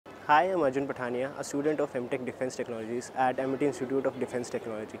Hi, I'm Arjun Pathania, a student of MTech Defense Technologies at Amity Institute of Defense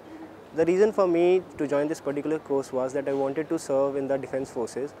Technology. The reason for me to join this particular course was that I wanted to serve in the defense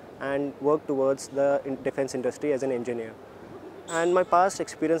forces and work towards the defense industry as an engineer. And my past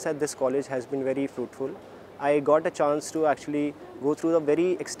experience at this college has been very fruitful. I got a chance to actually go through a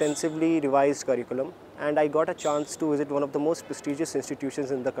very extensively revised curriculum, and I got a chance to visit one of the most prestigious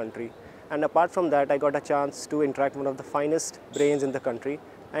institutions in the country. And apart from that, I got a chance to interact with one of the finest brains in the country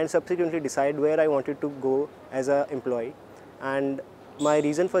and subsequently decide where I wanted to go as an employee. And my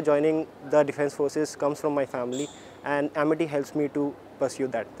reason for joining the defense forces comes from my family, and Amity helps me to pursue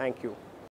that. Thank you.